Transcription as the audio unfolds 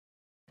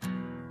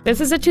This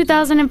is a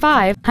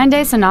 2005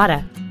 Hyundai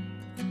Sonata.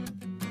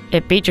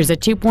 It features a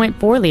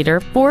 2.4-liter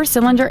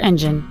four-cylinder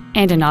engine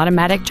and an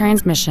automatic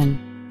transmission.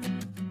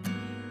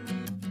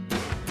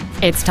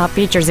 Its top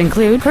features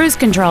include cruise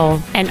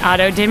control, an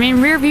auto-dimming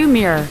rearview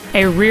mirror,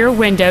 a rear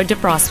window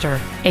defroster,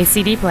 a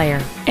CD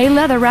player, a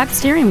leather-wrapped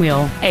steering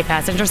wheel, a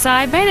passenger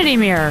side vanity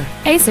mirror,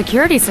 a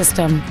security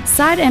system,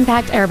 side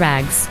impact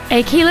airbags,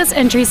 a keyless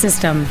entry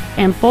system,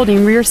 and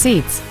folding rear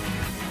seats.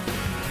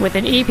 With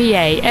an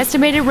EPA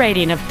estimated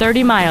rating of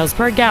 30 miles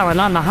per gallon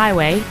on the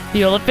highway,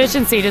 fuel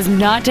efficiency does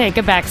not take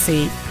a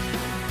backseat.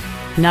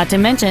 Not to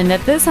mention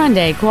that this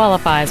Hyundai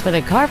qualifies for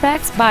the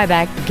Carfax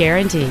buyback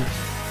guarantee.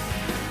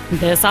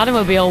 This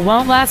automobile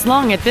won't last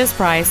long at this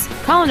price.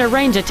 Call and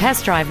arrange a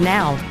test drive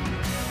now.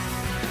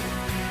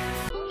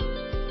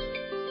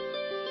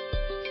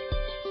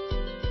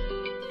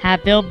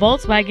 Hatfield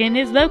Volkswagen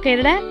is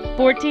located at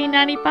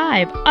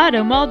 1495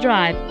 Auto Mall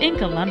Drive in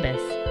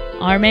Columbus.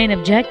 Our main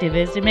objective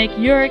is to make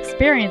your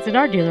experience at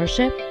our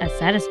dealership a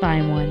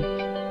satisfying one,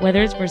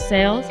 whether it's for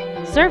sales,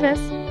 service,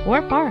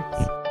 or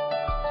parts.